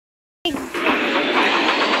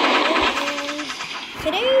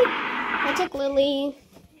Today, I took Lily,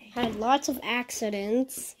 had lots of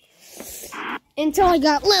accidents, until I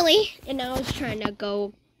got Lily, and now I was trying to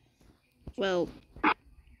go to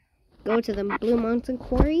the Blue Mountain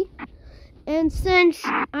Quarry. And since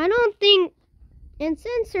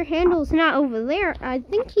her handle's not over there, I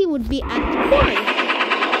think he would be at the quarry.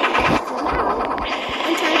 So now,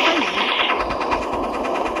 I'm trying to find him.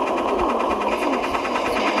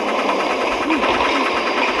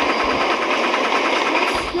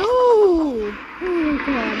 No! Oh my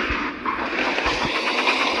god.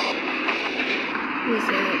 Who's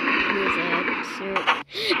it?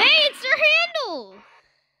 Hey, it's their handle!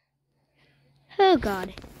 Oh god.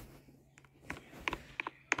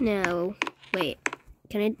 No. Wait.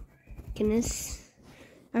 Can this...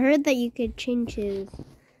 I heard that you could change his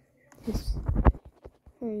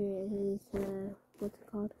what's it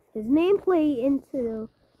called? His nameplate into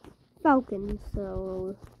Falcon,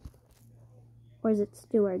 so... Or is it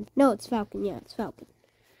Steward? No, it's Falcon. Yeah, it's Falcon.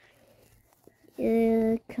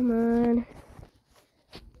 Come on.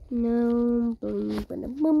 No. Boom,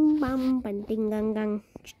 boom, boom, bum, bum, ding, gang, gang.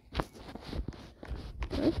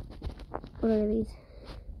 What are these?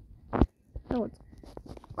 Oh, it's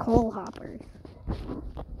coal hoppers.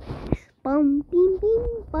 Bum, bing,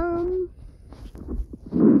 bing, bum.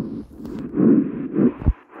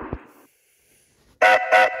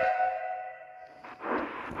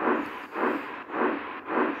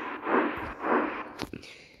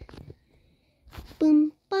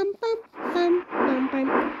 Boom, bum, bum, bum, bum, bum.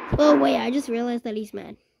 Oh, wait, I just realized that he's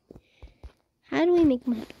mad. How do we make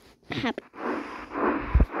him happy?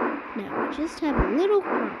 Now, just have a little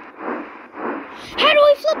problem. How do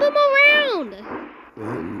I flip him around?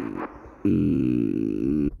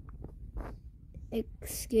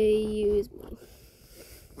 Excuse me.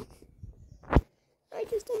 I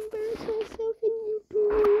just embarrassed myself in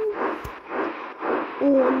YouTube.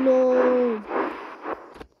 Oh no.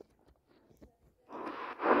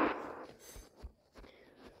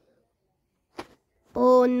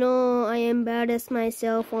 Oh no, I embarrassed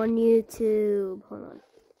myself on YouTube. Hold on.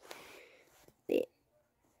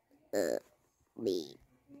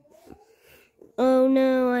 Oh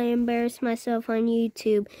no, I embarrassed myself on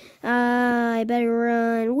YouTube. I better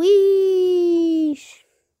run. Weesh.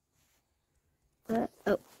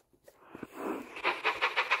 Oh.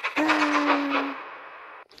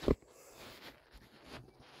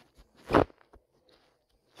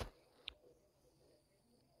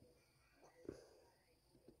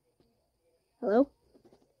 Hello?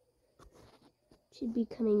 Should be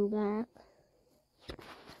coming back.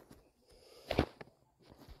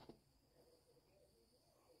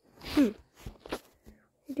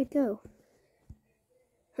 Where'd it go?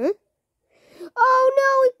 Huh? Oh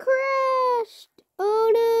no, it crashed! Oh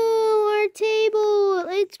no, our table,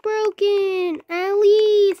 it's broken. At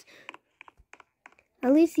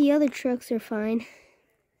least the other trucks are fine.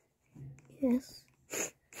 Yes.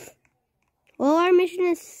 Well, our mission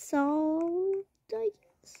is solved, I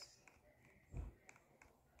guess.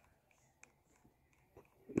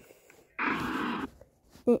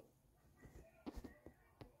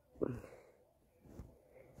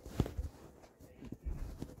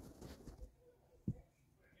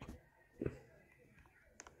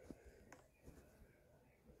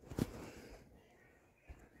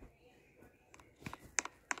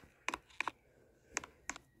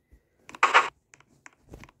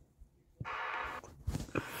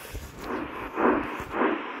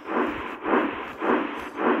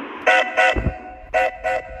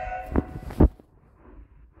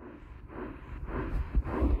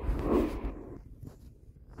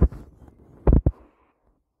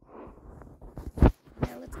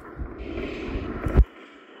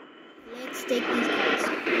 Let's take these guys.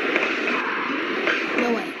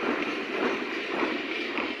 No way.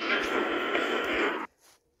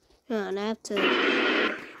 And I have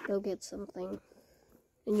to go get something.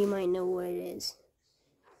 And you might know what it is.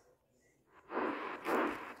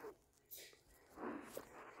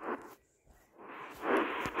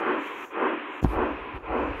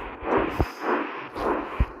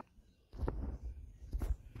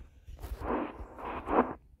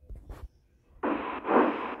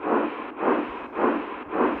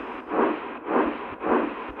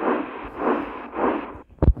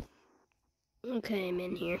 Okay, I'm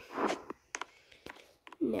in here.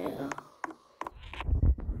 No.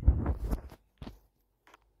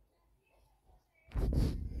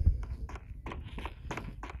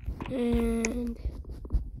 And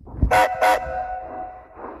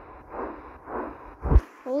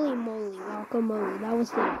holy moly, guacamole, that was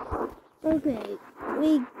good. Okay,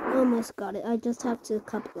 we almost got it. I just have to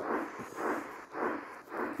couple it.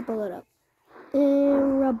 pull it up.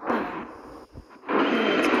 Rabam.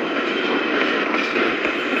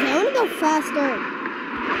 Okay, I want to go faster.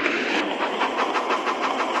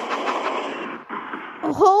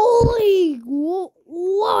 Holy,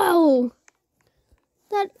 whoa.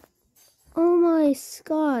 That, oh my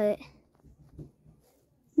God.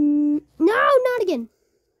 No, not again.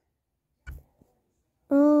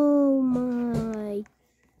 Oh my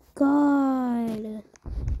God.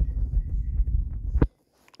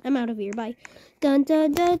 I'm out of here. Bye. Dun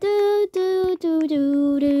dun dun dun dun dun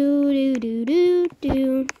dun dun dun dun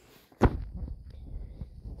dun.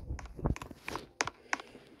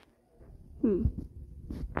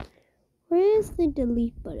 Where is the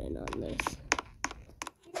delete button on this?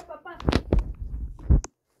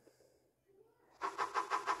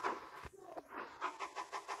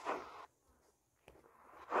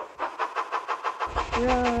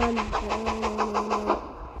 Run.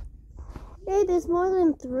 Hey, there's more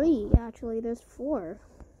than 3. Actually, there's 4.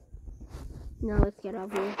 Now let's get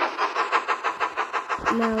out of here.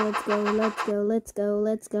 Now let's go, let's go, let's go,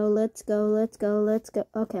 let's go, let's go, let's go, let's go.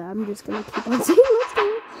 Okay, I'm just gonna keep on saying let's go.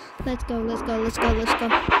 Let's go, let's go, let's go, let's go.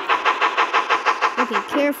 Okay,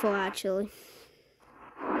 careful actually.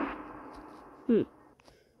 There.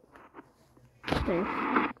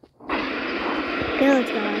 Now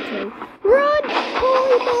let's go actually. Run!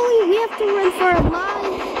 Holy moly, we have to run for our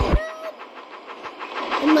lives.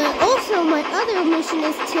 And my other mission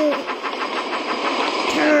is to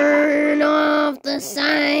turn off the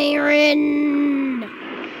siren.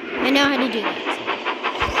 I know how to do that.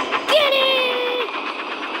 Get it!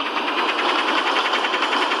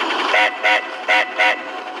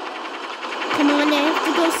 Come on, I have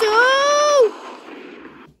to go so.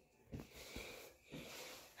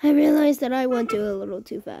 I realized that I went a little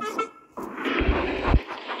too fast. I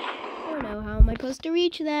don't know, how am I supposed to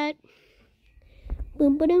reach that?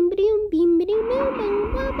 Boom ba doom ba doom beam ba doom boom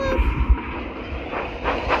boom boom boom.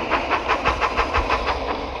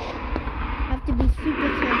 Have to be super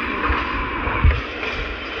careful.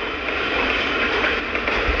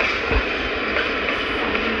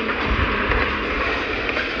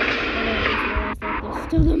 There's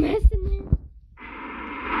still a mess in there.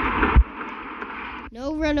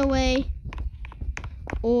 No runaway.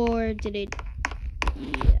 Or did it?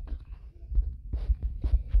 Yeah.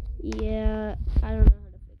 Yeah, I don't know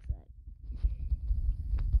how to fix that.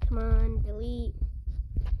 Come on, delete.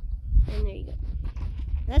 And there you go.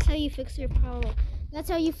 That's how you fix your problem. That's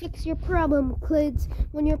how you fix your problem, kids,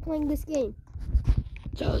 when you're playing this game.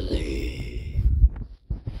 Delete.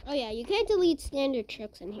 Oh yeah, you can't delete standard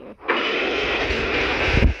trucks in here.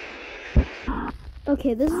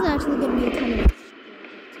 Okay, this is actually going to be a kind of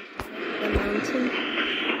the mountain.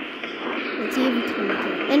 Let's see if it's going to do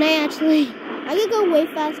it. And I could go way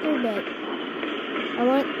faster, but I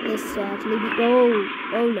want this to actually be.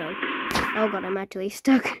 Oh no. Oh god, I'm actually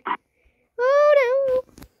stuck. Oh no.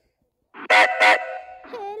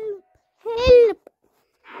 Help.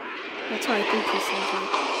 That's how I think he says it.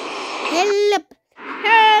 Help.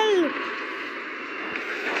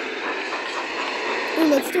 Oh,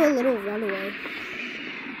 let's do a little runaway.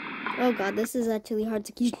 Oh god, this is actually hard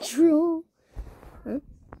to control. Huh?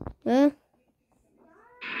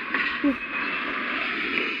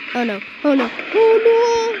 Oh no.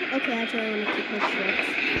 Okay, actually I want to keep my trucks.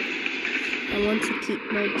 I want to keep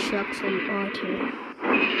my trucks in auto.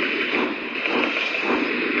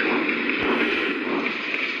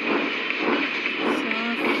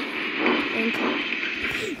 Soft and calm.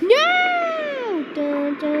 No!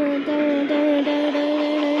 Dun, dun, dun, dun, dun, dun,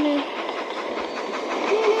 dun.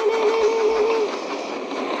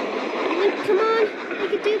 No. Come on, I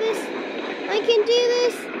can do this. I can do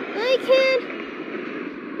this. I can.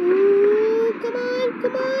 Ooh, come on.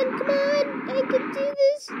 I can do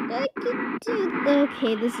this.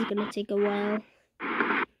 Okay, this is gonna take a while.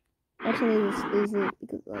 Actually, this isn't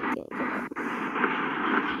because I can't get up.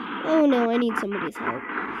 Oh no, I need somebody's help.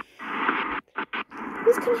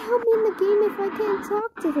 Who's gonna help me in the game if I can't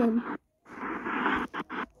talk to him?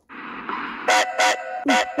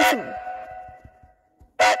 This one.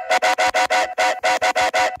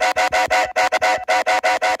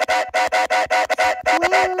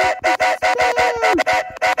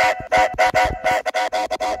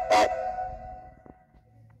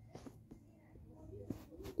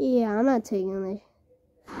 Yeah, I'm not taking this.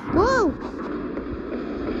 Whoa!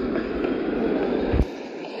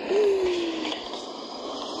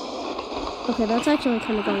 Okay, that's actually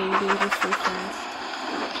kind of going dangerously fast.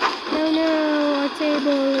 No, our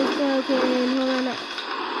table is broken.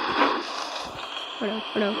 Hold on.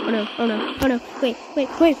 Oh no. Wait.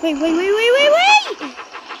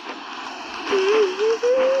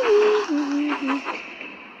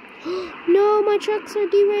 trucks are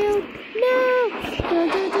derailed. No!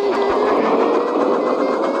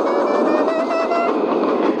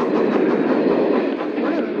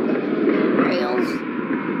 Rails.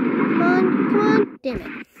 Come on. Damn it.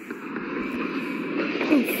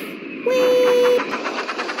 Oof. Wait!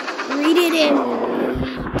 Read it in.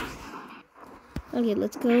 Okay,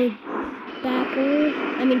 let's go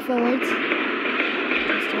forwards.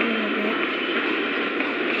 Just a little bit.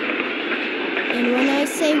 And when I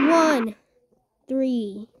say 1,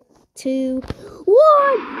 3, 2, 1!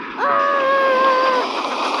 Ah!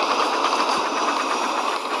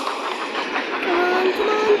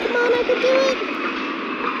 Come on, I can do it!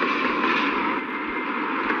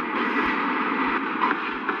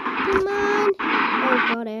 Come on! Oh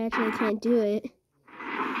god, I actually can't do it.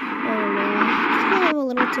 Oh no, I have a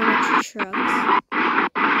little too much trucks. I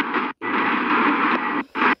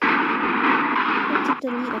have to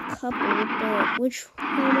delete a couple, but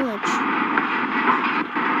how much?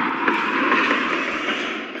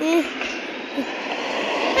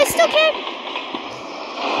 I still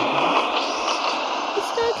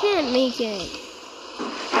can't make it.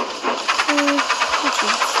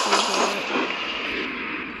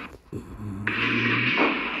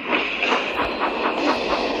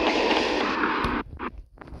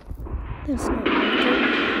 That's not working.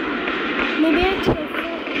 Maybe I have to go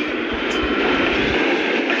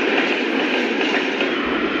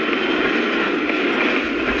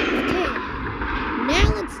okay. Now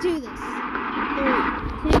let's do this. 3,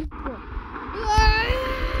 2, 1.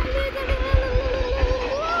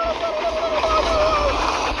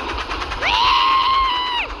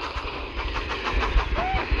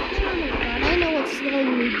 I know what's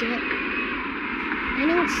slowing me down.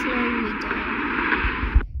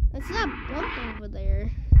 That's that bump over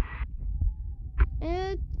there.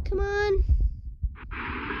 Come on.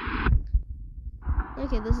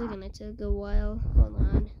 Okay, this is gonna take a while. Hold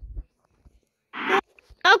on.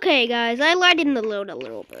 Okay, guys, I lightened the load a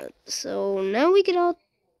little bit. So now we can all...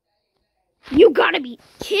 You gotta be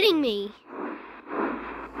kidding me.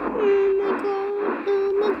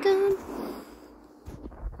 Oh my god.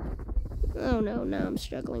 Oh no, now I'm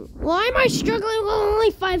struggling. Why am I struggling with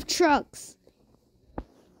only 5 trucks?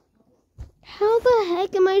 How the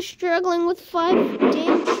heck am I struggling with 5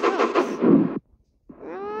 damn trucks?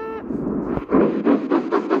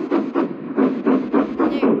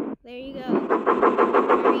 There you go.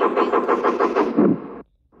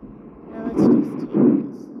 Now let's just take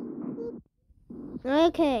this.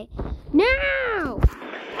 Okay, now!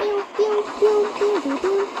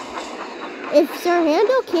 If Sir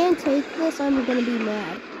Handel can't take this, I'm gonna be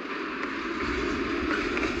mad.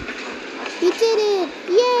 We did it!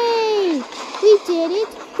 Yay! We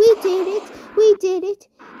did it!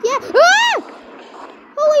 Yeah! Ah!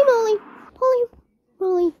 Holy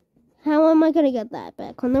moly! How am I gonna get that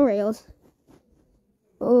back on the rails?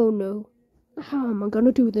 Oh no. How am I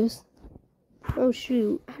gonna do this? Oh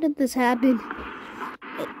shoot. How did this happen?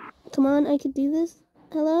 Come on, I can do this.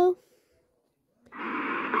 Hello?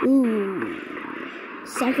 Ooh.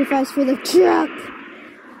 Sacrifice for the truck!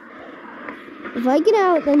 If I get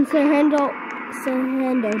out, then Sir Handel,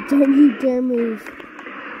 don't you dare move.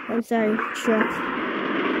 I'm sorry, truck.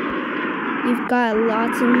 You've got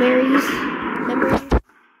lots of memories.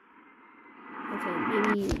 Okay,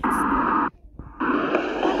 maybe it's...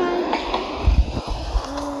 Bye-bye.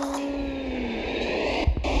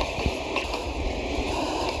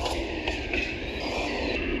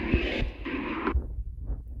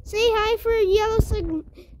 Say hi for yellow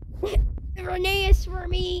Reneus for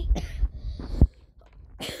me.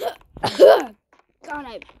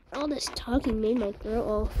 God, all this talking made my throat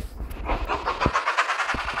off.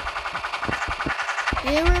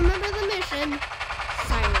 You remember the mission?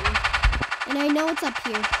 Siren. And I know it's up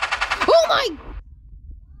here. Oh my!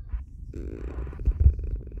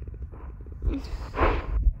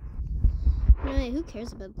 Right, who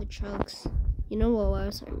cares about the trucks? You know what I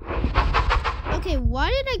was saying. Okay, why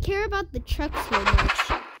did I care about the trucks so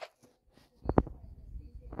much?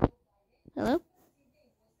 Hello?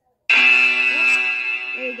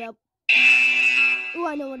 There you go. Ooh,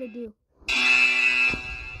 I know what to do.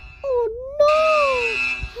 Oh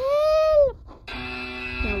no! Help!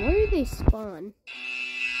 Now, where do they spawn?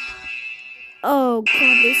 Oh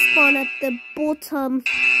god, they spawn at the bottom.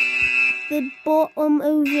 The bottom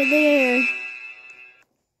over there.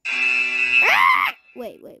 Ah!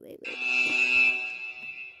 Wait. Wait a minute.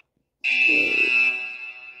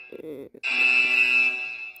 Wait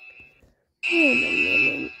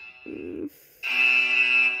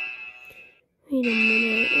a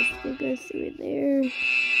minute. Let's go through there.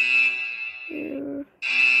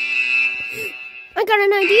 I got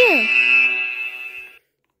an idea.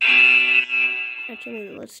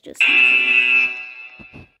 Actually, let's just use it.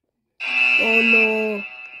 Oh no,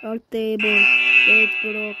 our table, it's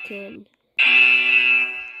broken.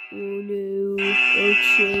 Oh no, our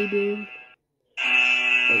table.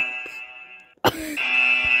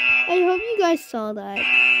 I hope you guys saw that.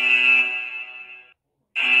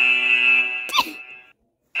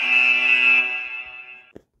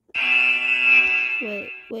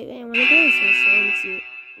 Wait, I want to go his whistle and see.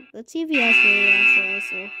 Let's see if he really has a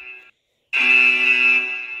whistle.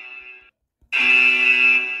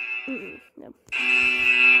 No.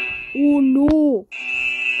 Oh no!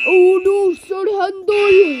 Oh no, short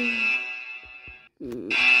handle!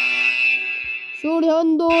 Short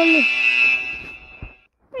handle! Look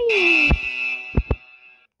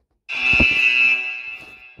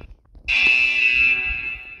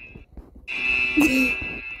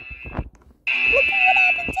at what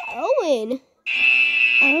happened to Owen!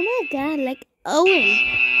 Oh my god, like Owen!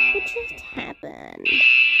 What just happened?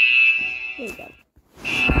 There you go.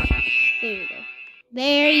 There you go.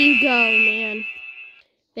 There you go, man.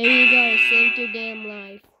 There you go. Saved your damn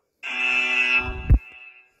life.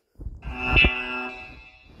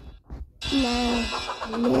 No.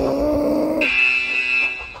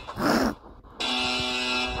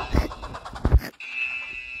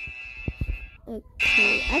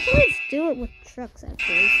 Okay. Actually, let's do it with trucks,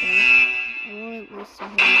 actually, so I won't lose to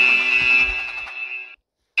him.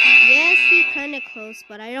 Yes, he's kind of close,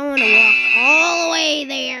 but I don't want to walk all the way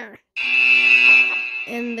there.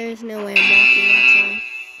 And there's no way I'm walking, actually.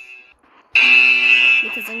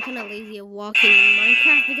 Because I'm kind of lazy of walking in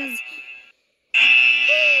Minecraft because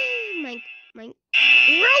my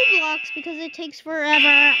Roblox, because it takes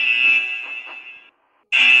forever.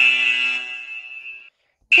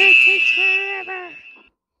 It takes forever.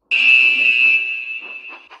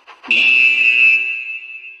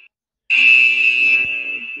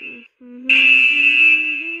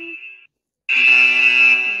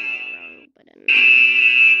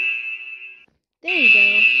 There you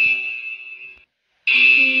go.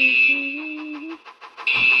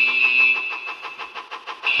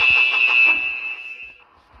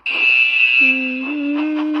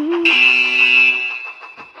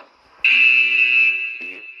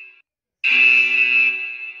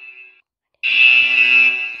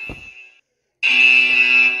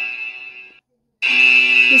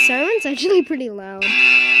 The siren's actually pretty loud.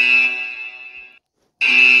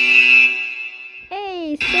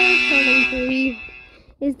 Hey, Space holding 3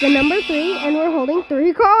 is the number 3, and we're holding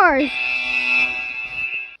 3 cars.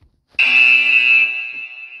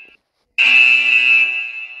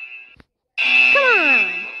 Come on.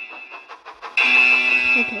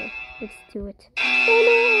 Okay, let's do it. Oh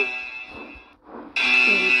no.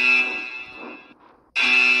 Wait.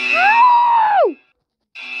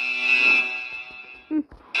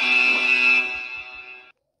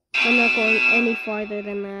 I'm not going any farther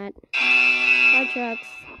than that. Hi, trucks.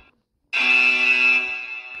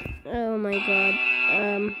 Oh my god.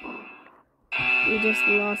 We just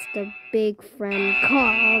lost a big friend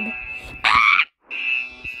called.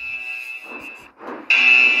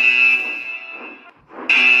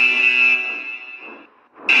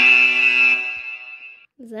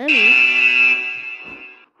 Is that me?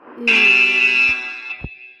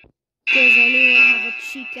 Does anyone have a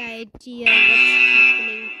cheek idea what's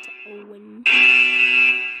happening to Owen?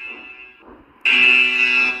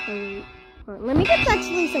 Oh, wait. Let me get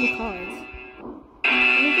actually some cars.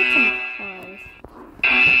 Let me get some cars.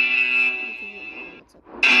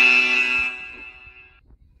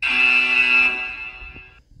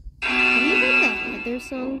 Have you heard that Heather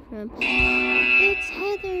song from It's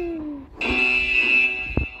Heather?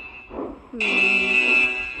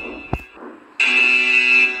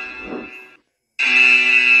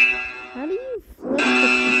 How do you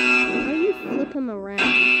flip him around?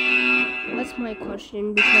 That's my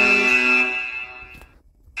question, because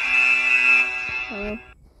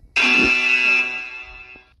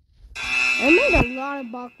I made a lot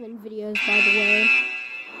of Bachman videos, by the way.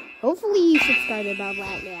 Hopefully you subscribe about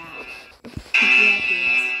that. Yeah.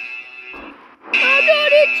 I'm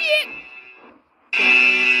not it yet.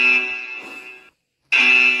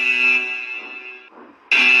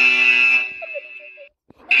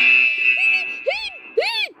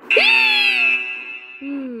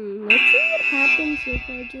 Let's see what happens if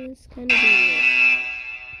I just kind of do this.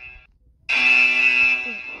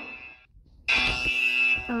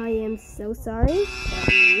 I am so sorry.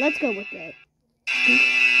 Let's go with it.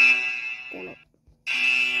 Damn it.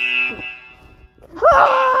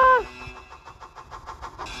 Ah!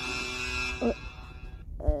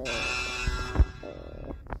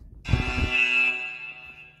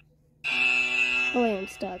 Oh, wait, I'm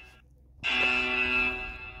stuck.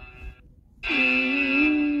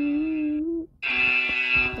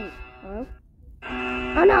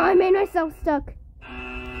 made myself stuck.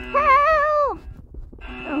 Help!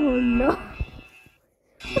 Oh no. What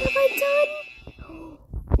have I done?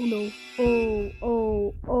 Oh no. Oh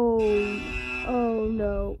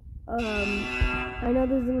no. I know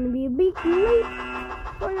this is gonna be a big leap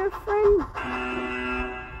for your friend.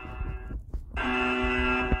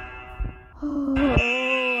 Oh,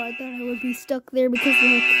 I thought I would be stuck there because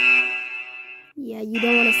look. Yeah, you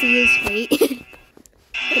don't want to see his fate.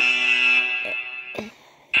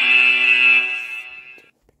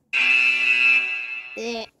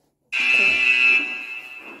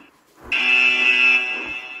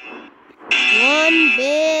 One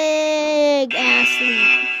big ass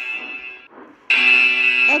leap.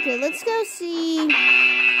 Okay, let's go see.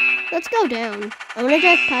 Let's go down. I want to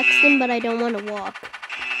drive Paxton, but I don't want to walk.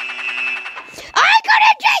 I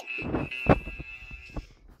couldn't take.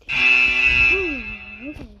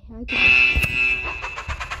 Okay.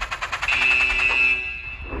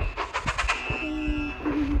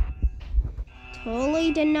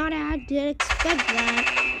 Totally did not expect that.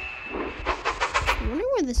 I wonder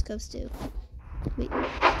where this goes to. Wait.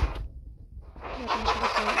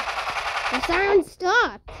 The siren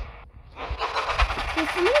stopped. Did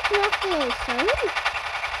somebody turn off the siren?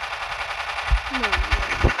 No.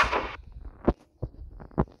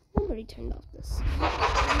 Nobody turned off this.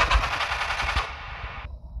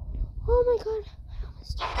 Oh my god. I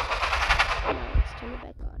almost turned it off. Now let's turn it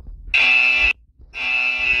back on.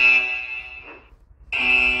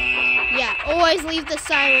 Yeah, always leave the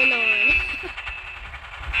siren on.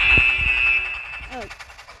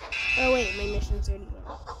 Oh wait, my mission's already done.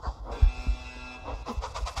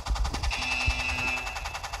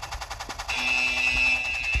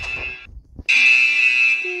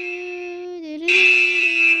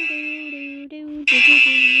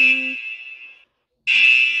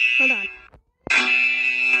 Hold on.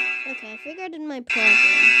 Okay, I figured out my problem.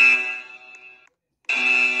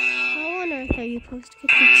 How on earth are you supposed to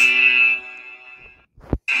get this?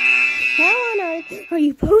 How on earth are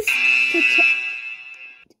you supposed to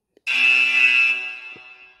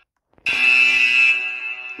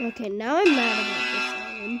Okay, now I'm mad about this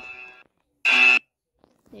island.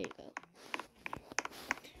 There you go.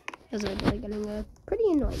 That's really getting pretty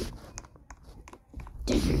annoying.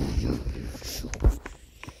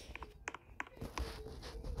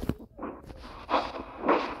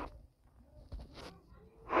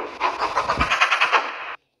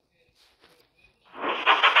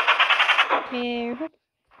 Careful.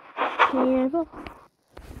 Careful.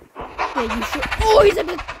 Yeah, you should. Oh, he's a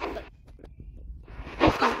bit.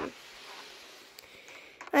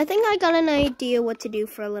 I think I got an idea what to do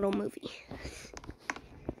for a little movie.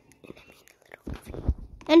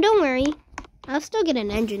 And don't worry, I'll still get an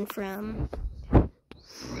engine from.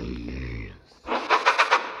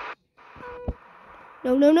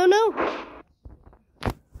 No.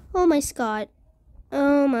 Oh my Scott.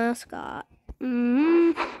 Oh my Scott.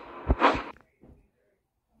 Oh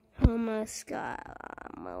my Scott.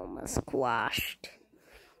 I'm almost squashed.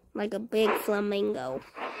 Like a big flamingo.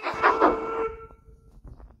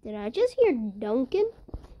 Did I just hear Duncan?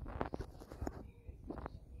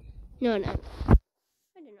 No. I did not.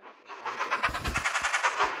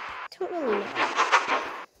 Totally not.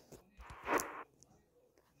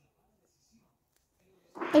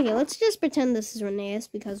 Okay, let's just pretend this is Rheneas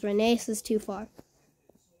because Rheneas is too far.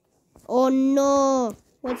 Oh no!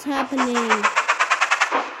 What's happening?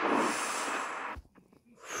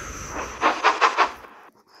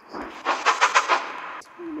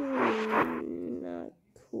 Not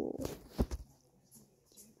cool.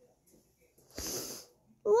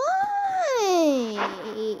 Why?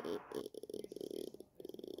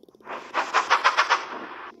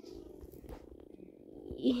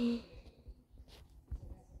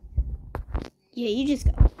 Yeah, you just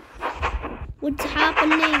go. What's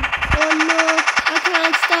happening? Oh no, I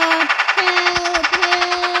can't stop. Help!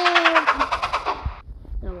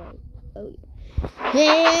 No way. Oh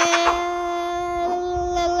yeah.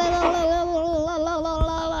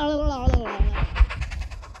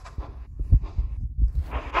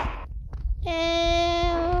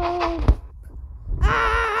 Help!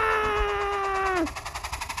 Ah!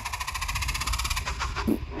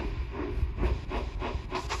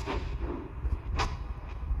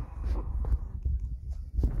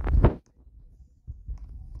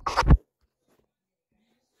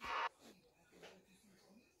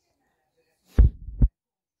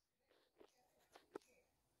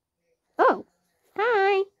 Oh,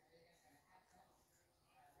 hi.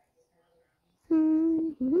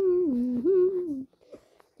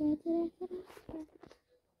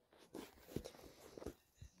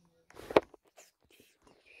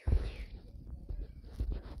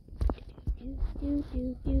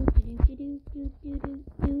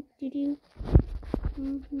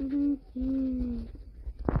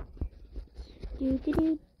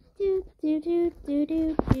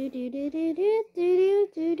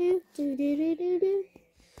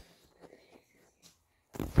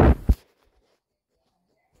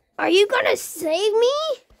 Are you gonna save me?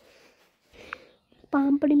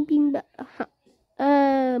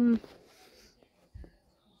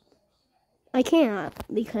 I can't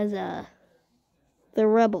because the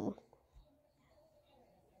rebel.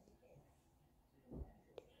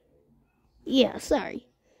 Yeah, sorry.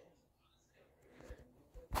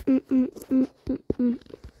 Wait,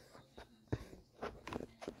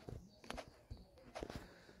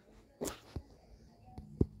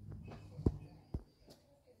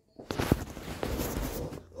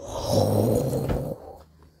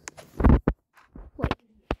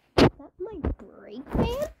 is that my brake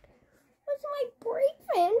van? What's my brake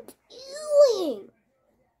van doing?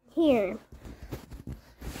 Here.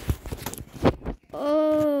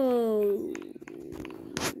 Oh,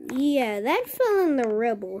 yeah, that fell in the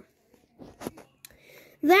rubble.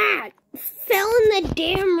 That fell in the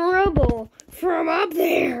damn rubble from up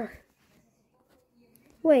there.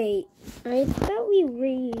 Wait, I thought we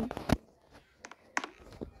read.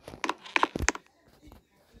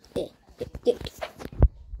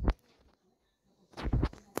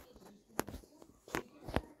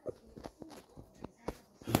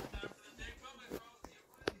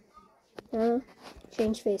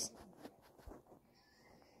 Change face.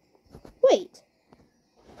 Wait.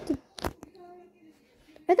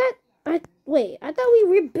 I thought we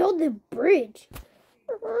rebuilt the bridge.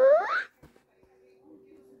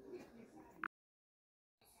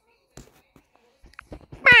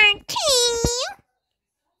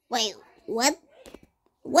 Wait, what?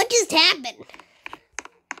 What just happened?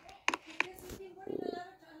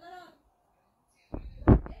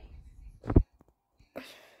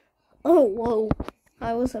 Oh, whoa.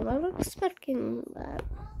 I was not expecting that.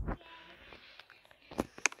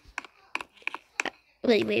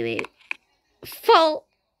 Wait. Fall.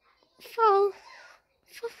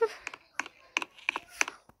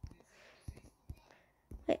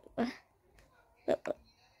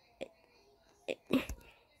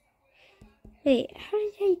 Wait, how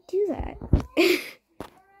did I do that?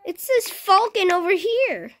 It's this falcon over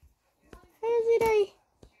here. How did I?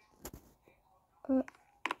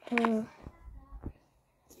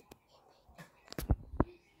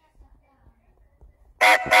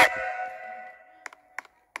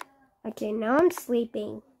 Okay, now I'm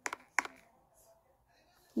sleeping.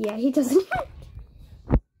 Yeah, he doesn't. How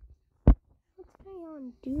did I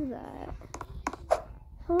undo that?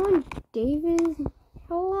 How on David?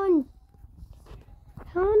 How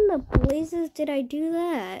in the blazes did I do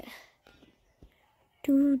that?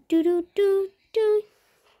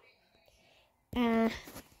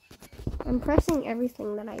 I'm pressing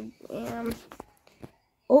everything that I am.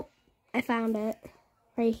 Oh, I found it.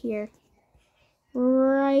 Right here.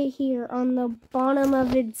 Right here on the bottom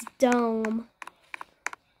of its dome.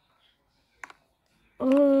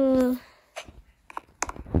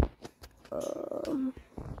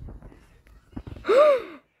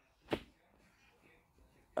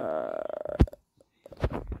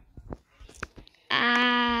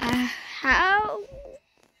 How?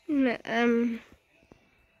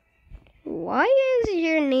 Why is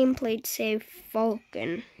your nameplate say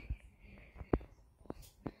Falcon?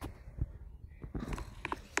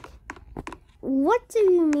 What do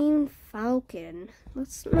you mean Falcon?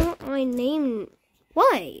 That's not my name.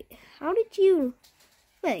 Why? How did you...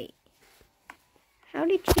 Wait. How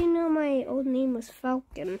did you know my old name was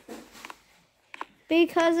Falcon?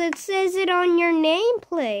 Because it says it on your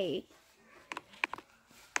nameplate.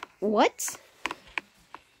 What?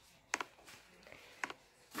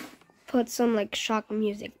 Put some like shock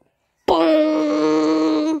music.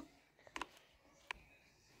 Boom!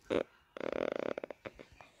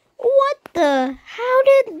 What the? How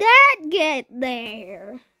did that get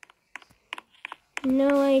there?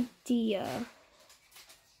 No idea.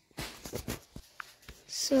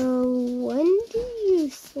 So when do you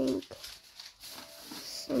think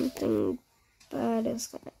something bad is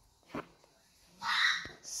gonna happen?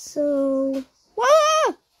 So,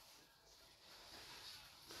 whoa!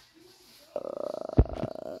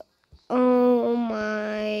 Oh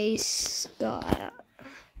my God.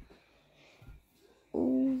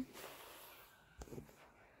 Ooh.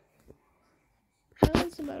 I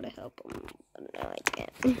was about to help him, but no, I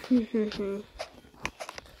can't.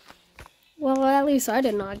 Well, at least I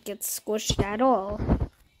did not get squished at all.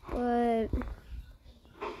 But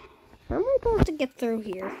how am I supposed to get through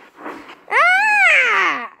here?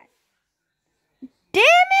 Ah!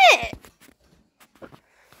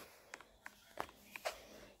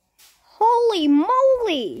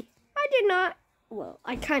 Lily. I did not. Well,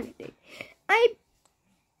 I kind of did. I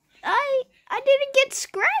didn't get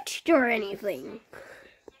scratched or anything.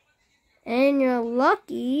 And you're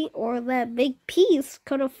lucky, or that big piece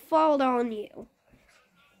could have fallen on you.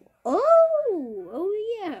 Oh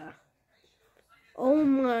yeah. Oh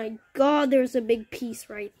my God, there's a big piece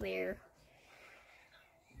right there.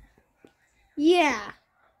 Yeah,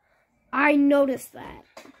 I noticed that.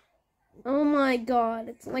 Oh my God,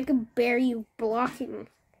 it's like a berry blocking.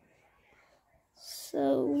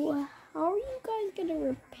 So, how are you guys gonna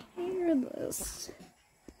repair this?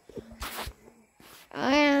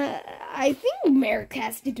 I think Merrick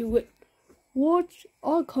has to do it. What?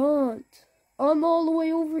 I can't. I'm all the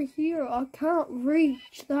way over here. I can't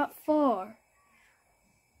reach that far.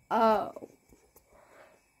 Oh.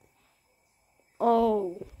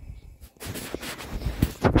 Oh.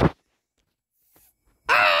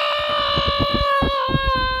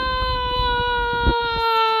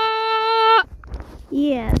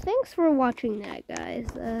 Yeah, thanks for watching that, guys.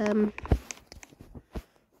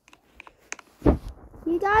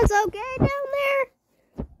 You guys okay down there?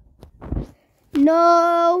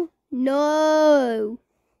 No.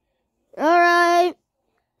 Alright.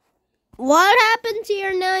 What happened to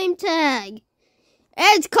your name tag?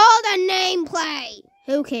 It's called a nameplate.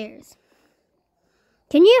 Who cares?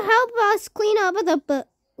 Can you help us clean up the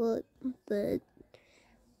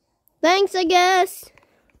thanks, I guess.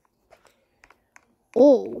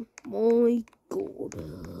 Oh my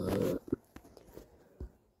God.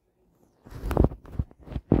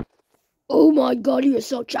 Oh my God, you're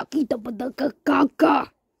so chucky.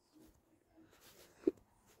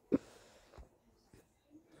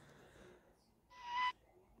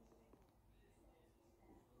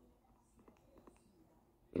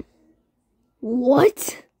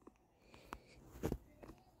 What?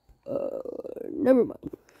 Never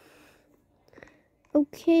mind.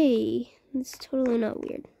 Okay, that's totally not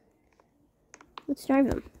weird. Let's drive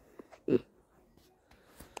him.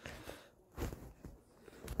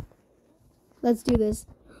 Let's do this.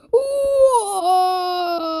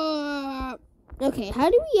 Okay, how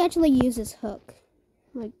do we actually use this hook?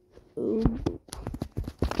 Like,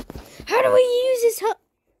 how do we use this hook?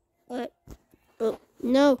 What? Oh,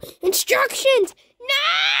 no. Instructions!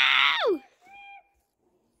 No!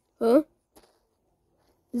 Huh?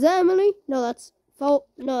 Is that Emily? No, that's fault.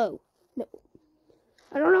 No.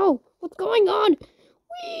 I don't know. What's going on?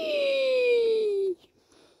 Whee!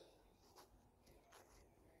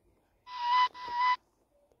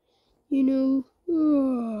 You know,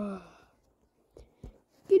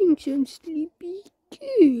 getting some sleepy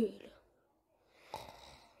good.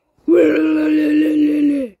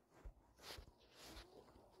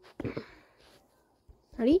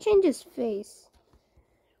 How do you change his face?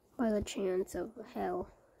 By the chance of hell.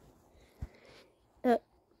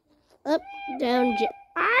 Up, down,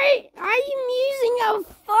 I am using a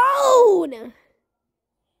phone!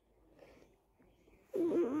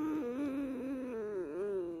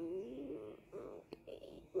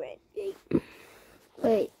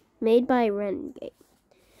 Wait, made by Renegade.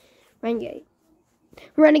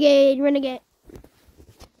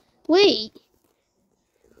 Wait,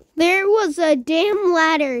 there was a damn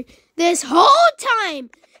ladder this whole time, and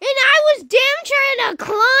I was damn trying to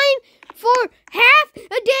climb for half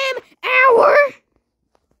a damn hour.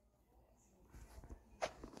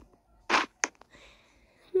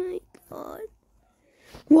 My God.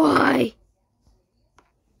 Why?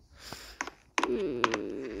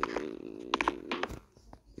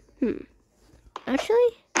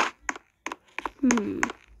 Actually?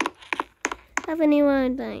 Have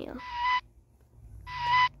anyone idea?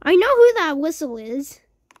 I know who that whistle is.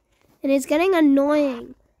 And it's getting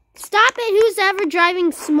annoying. Stop it, who's ever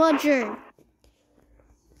driving Smudger?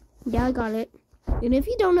 Yeah, I got it. And if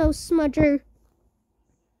you don't know Smudger,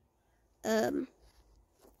 yeah.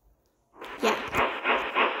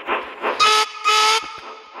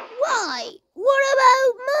 Why? What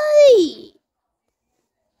about me?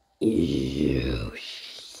 You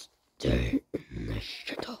stay in the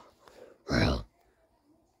shuttle rail.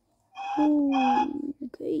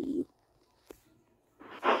 Okay.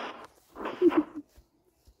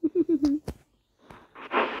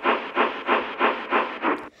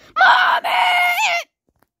 Mommy!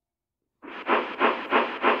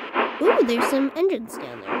 Ooh, there's some engines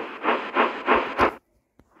down there.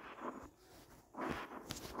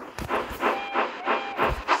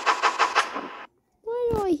 Why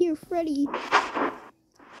do I hear Freddy? You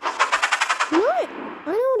know what?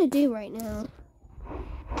 I know what to do right now.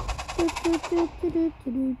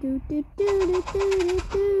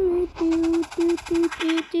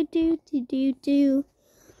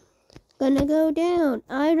 Gonna go down.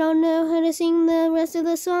 I don't know how to sing the rest of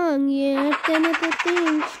the song. Yeah, gonna put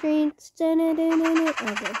things straight.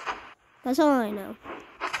 Okay, that's all I know.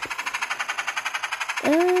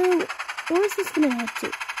 Where's this gonna head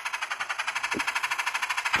to?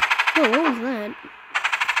 Oh, what was that?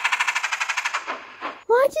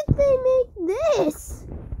 Why did they make this?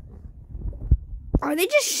 Are they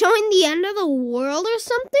just showing the end of the world or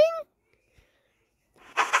something?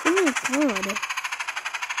 Oh my god.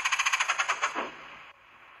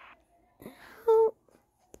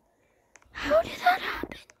 How did that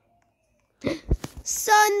happen?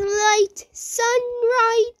 Sunlight!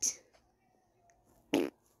 Sunlight!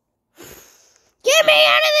 Get me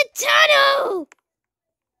out of the tunnel!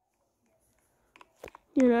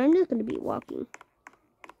 You know, I'm just gonna be walking.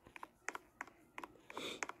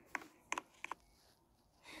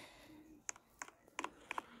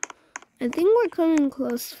 I think we're coming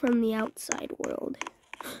close from the outside world.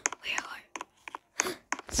 We are.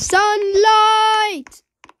 Sunlight!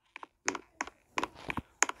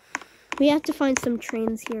 We have to find some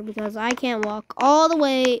trains here because I can't walk all the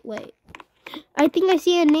way. Wait. I think I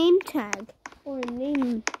see a name tag. Or a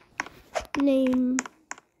name.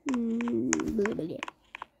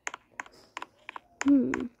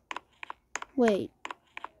 Wait.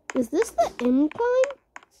 Is this the incline?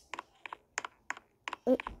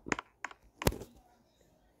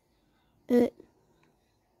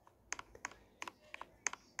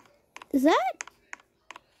 Is that?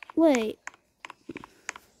 Wait.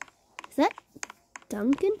 Is that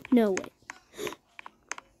Duncan? No, wait.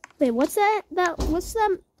 Wait, what's that? What's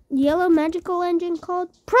that yellow magical engine called?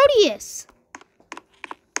 Proteus!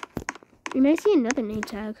 And I see another name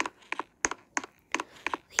tag.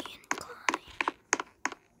 The Incline.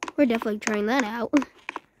 We're definitely trying that out.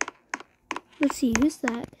 Let's see, who's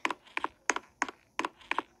that?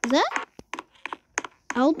 Is that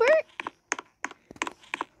Albert?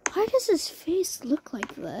 Why does his face look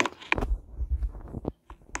like that?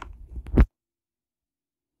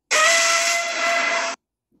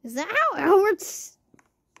 Is that how Albert's?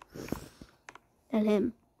 And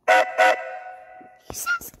him. He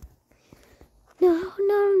says, no,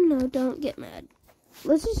 don't get mad.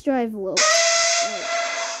 Let's just drive Will.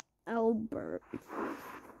 Albert.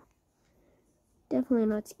 Definitely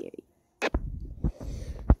not scary.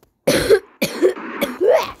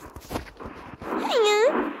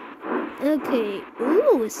 Okay.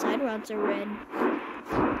 Ooh, his side rods are red.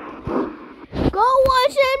 Go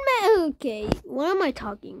watch it, man. Okay, what am I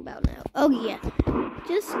talking about now? Oh yeah,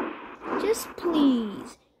 just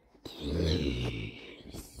please,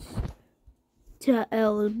 to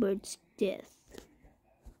Albert's death.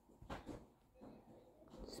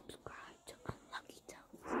 Subscribe to Unlucky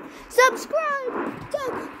Tones. Subscribe.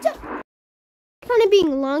 Kind of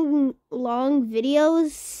being long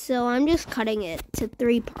videos, so I'm just cutting it to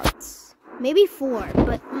 3 parts, maybe 4,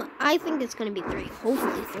 but I think it's gonna be 3.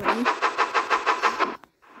 Hopefully 3.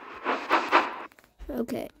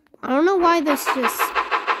 Okay, I don't know why there's just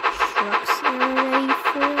trucks already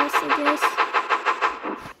for us,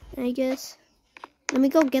 I guess. Let me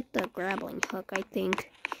go get the grappling hook, I think.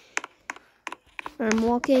 I'm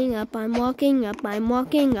walking up.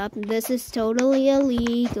 This is totally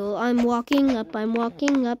illegal. I'm walking up.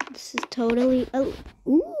 This is totally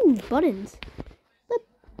ooh, buttons.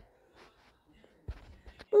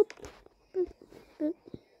 Boop. Boop.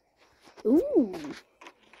 Ooh,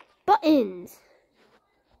 buttons.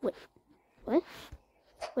 Wait, what?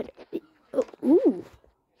 What? Oh,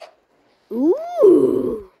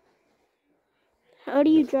 ooh. How do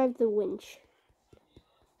you drive the winch?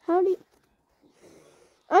 How do you...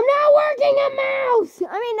 I'm not working a mouse!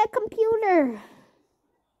 I mean a computer!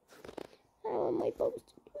 How am I supposed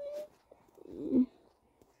to do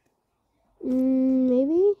it?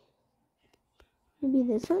 Maybe? Maybe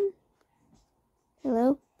this one?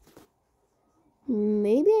 Hello?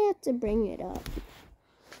 Maybe I have to bring it up.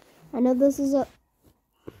 I know this is a...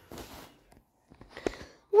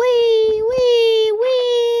 Wee!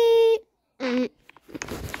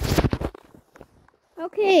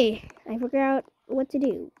 Okay, I figured out what to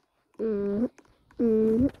do. I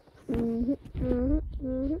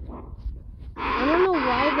don't know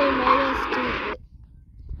why they made us do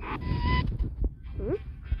it.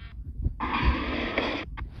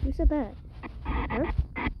 Who said that? Huh?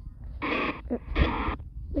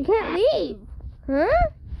 We can't leave. Huh?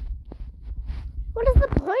 What is the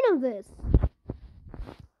point of this?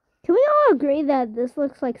 Can we all agree that this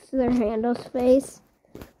looks like Sirhando's face?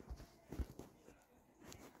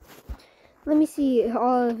 Let me see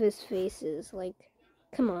all of his faces. Like,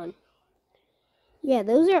 come on. Yeah,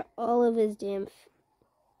 those are all of his damn...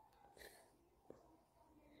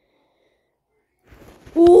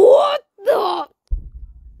 What the?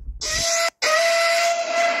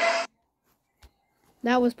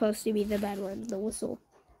 That was supposed to be the bad word, the whistle.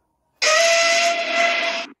 How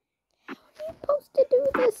are you supposed to do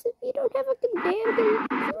this if you don't have a damn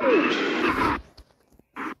computer?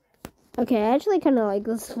 Okay, I actually kind of like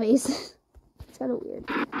this face. It's kind of weird.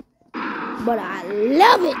 But I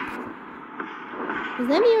love it! Was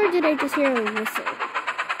that me or did I just hear a whistle?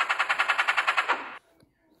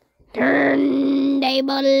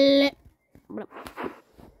 Turntable.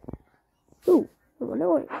 Ooh, I wonder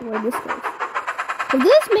where this goes. If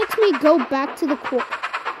this makes me go back to the core.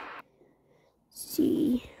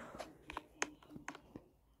 See.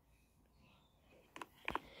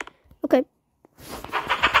 Okay.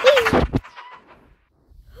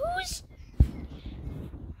 Who's?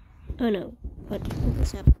 Oh no. What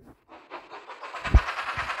just happened?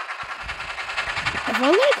 If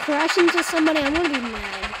I'm gonna crash into somebody, I'm gonna be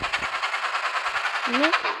mad.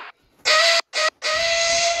 Nope.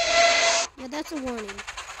 Yeah, that's a warning.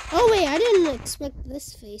 Oh wait, I didn't expect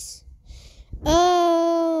this face.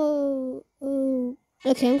 Oh.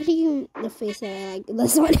 Okay, I'm gonna use the face that I like.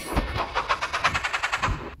 This one.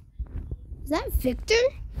 Is that Victor?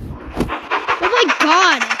 Oh my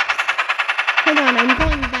god! Hold on, I'm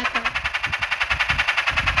going back up.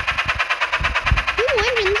 Who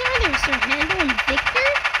engines are there, Sir Handel and Victor?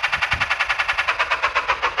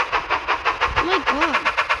 Oh my god.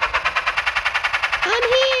 I'm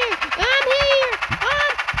here!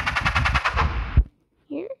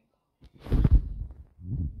 Here?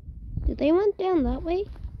 Did they went down that way?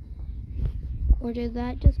 Or did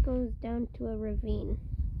that just go down to a ravine?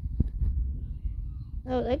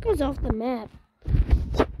 Oh, that goes off the map.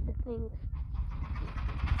 I think.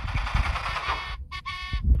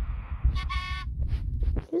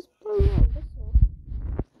 Just blow my whistle.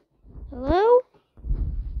 Hello?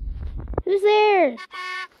 Who's there?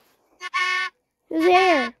 Who's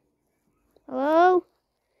there? Hello?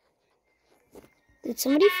 Did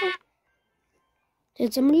somebody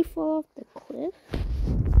fall off the cliff?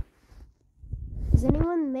 Is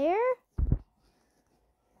anyone there?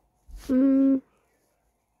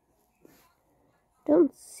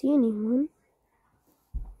 Don't see anyone.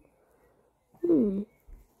 Who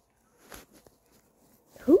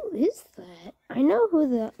is that? I know who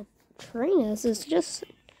the train is. It's just...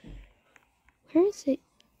 Where is it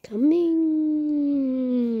coming?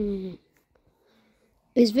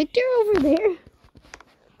 Is Victor over there?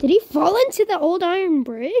 Did he fall into the old iron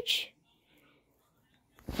bridge?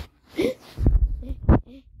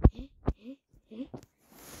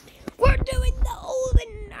 We're doing the old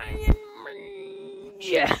iron bridge.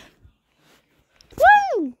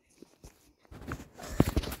 Woo!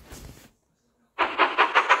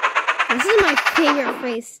 This is my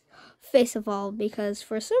favorite face of all because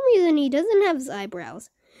for some reason he doesn't have his eyebrows.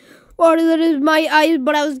 What is my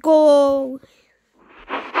eyebrows go?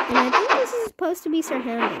 And I think this is supposed to be Sir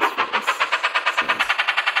Handel's face.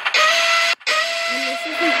 And this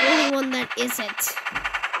is the only one that isn't.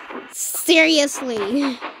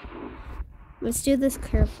 Seriously. Let's do this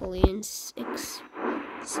carefully and expect.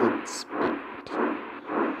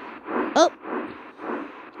 Oh.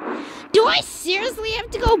 Do I seriously have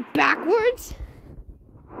to go backwards?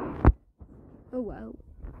 Oh, wow.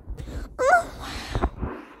 Oh, wow.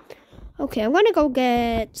 Okay, I'm gonna go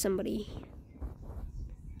get somebody.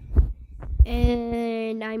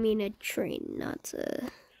 And I mean a train, not a...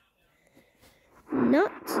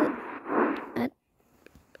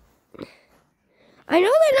 I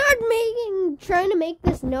know they're not trying to make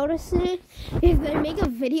this notice it if they make a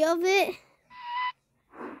video of it.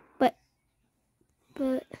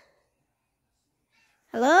 But,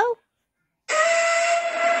 hello?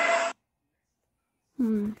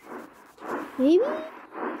 Maybe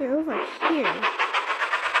they're over here.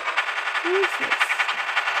 Where is this?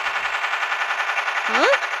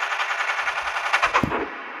 Huh?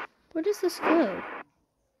 Where does this go?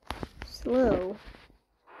 Slow.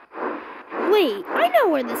 Wait, I know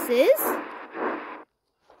where this is.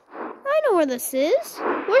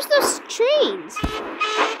 Where's those trains?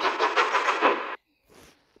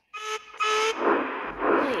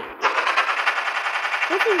 Wait.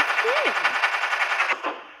 Nothing's there.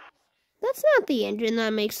 That's not the engine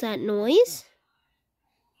that makes that noise.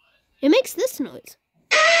 It makes this noise.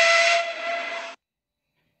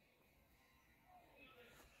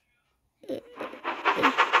 Look,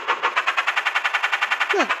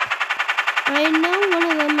 I know one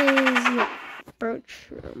of them is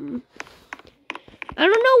Bertram. I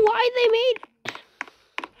don't know why they made...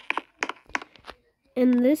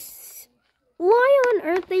 And this... Why on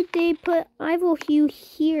earth did they put Ivanhoe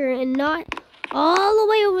here and not all the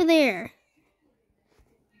way over there?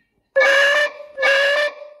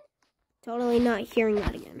 Totally not hearing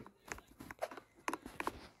that again.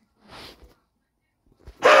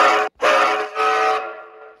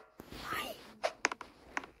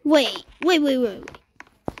 Wait.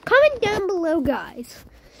 Comment down below, guys.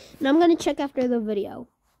 And I'm going to check after the video.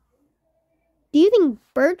 Do you think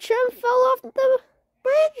Bertram fell off the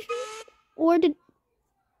bridge? Or did...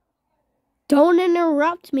 Don't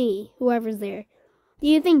interrupt me, whoever's there. Do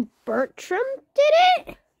you think Bertram did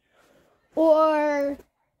it? Or...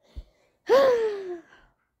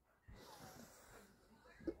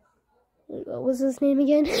 What was his name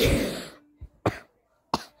again?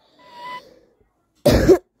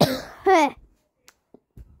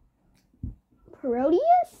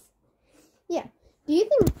 Proteus? Yeah. Do you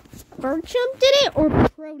think Bertram did it or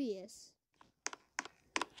Proteus?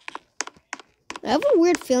 I have a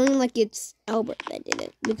weird feeling like it's Albert that did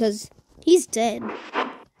it because he's dead.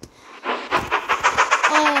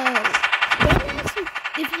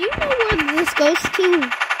 If you know where this goes to,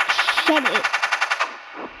 shut it.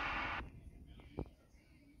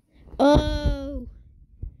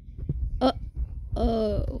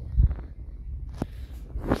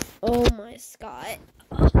 Oh my Scott.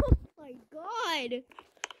 Oh my God.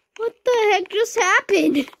 What the heck just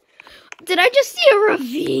happened? Did I just see a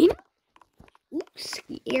ravine? Oops,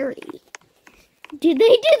 scary. Did they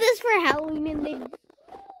do this for Halloween and they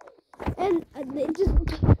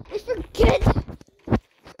forget?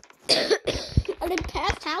 Are they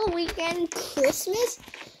past Halloween and Christmas?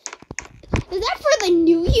 Is that for the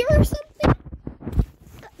New Year or something?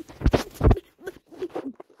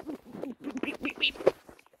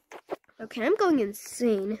 Okay, I'm going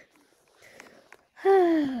insane.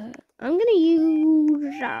 I'm gonna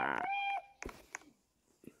use...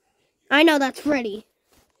 I know, that's Freddy.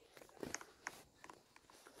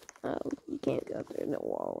 Oh, you can't go through the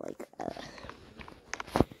wall like that.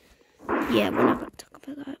 Yeah, we're not gonna talk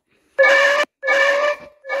about that.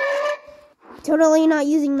 Totally not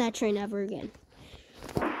using that train ever again.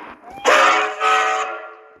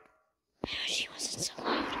 She wasn't so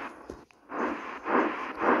loud.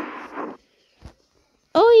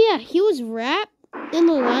 Oh yeah, he was Rat in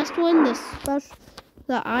the last one. The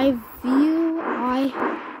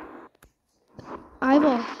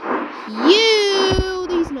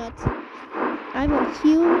these nuts. I have a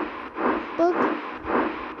Hue book.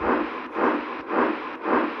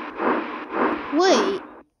 Wait.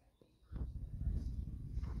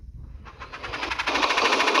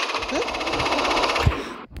 Huh?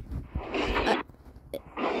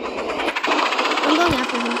 I'm going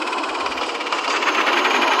after him.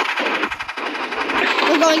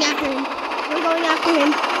 We're going after him. We're going after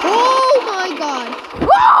him. Oh my God.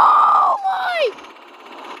 Oh my!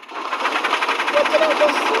 What did I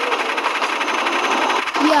just say?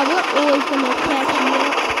 Yeah, we're always gonna catch him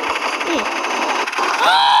up. Yeah.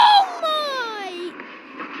 Oh my!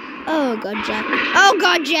 Oh God, Jack. Oh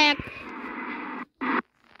God, Jack!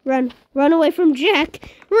 Run. Run away from Jack.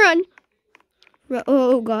 Run.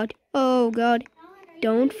 Oh God. Oh God.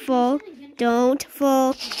 Don't fall. Don't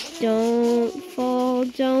fall. Don't fall.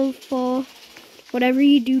 Don't fall. Whatever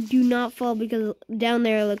you do, do not fall because down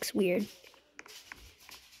there it looks weird.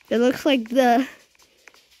 It looks like the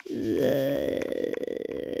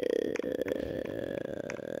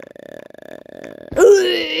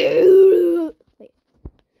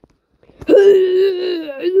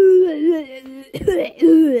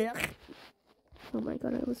Oh my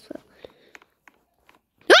God, I almost fell.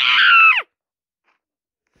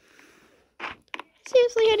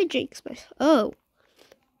 Seriously, I had a jinx myself. Oh.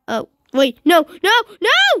 Oh. Wait. No. No.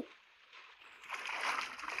 No!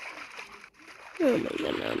 Oh my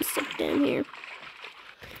God, now I'm stuck down here.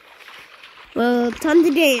 Well, time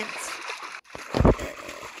to dance.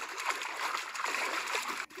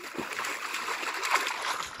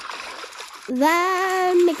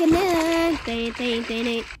 Then make a dance.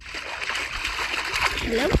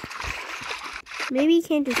 Hello? Maybe you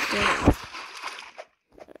can't just dance.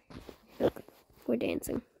 Look, we're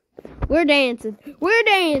dancing. We're dancing. We're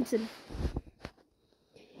dancing.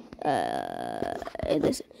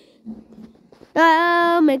 Listen.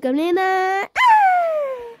 I'll make a nana.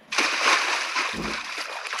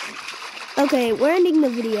 Okay, we're ending the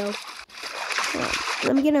video.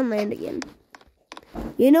 Let me get on land again.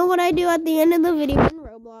 You know what I do at the end of the video in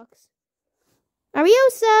Roblox?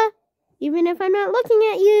 Ariosa! Even if I'm not looking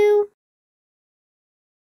at you.